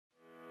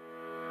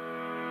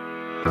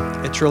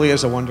It truly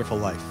is a wonderful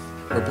life.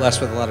 We're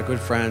blessed with a lot of good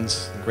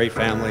friends, a great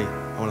family.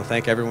 I want to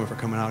thank everyone for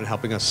coming out and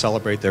helping us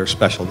celebrate their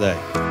special day.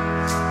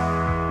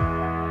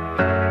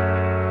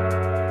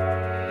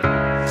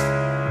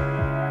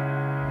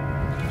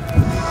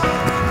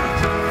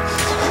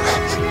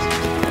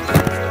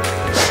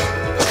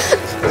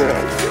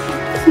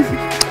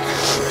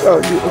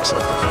 Oh, you look so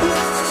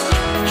good.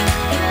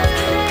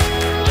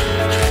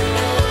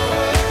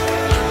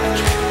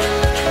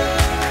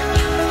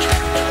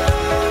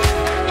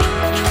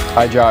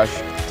 Hi, Josh.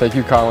 Take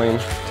you, Colleen,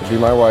 to be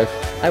my wife.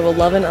 I will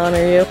love and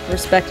honor you,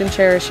 respect and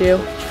cherish you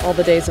all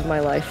the days of my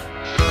life.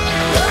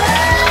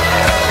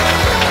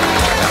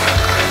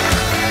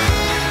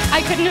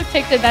 I couldn't have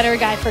picked a better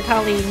guy for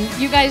Colleen.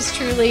 You guys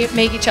truly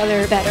make each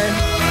other better.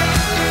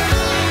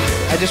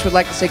 I just would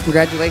like to say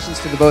congratulations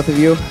to the both of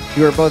you.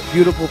 You are both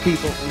beautiful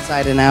people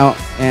inside and out,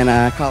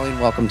 and Colleen,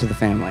 welcome to the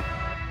family.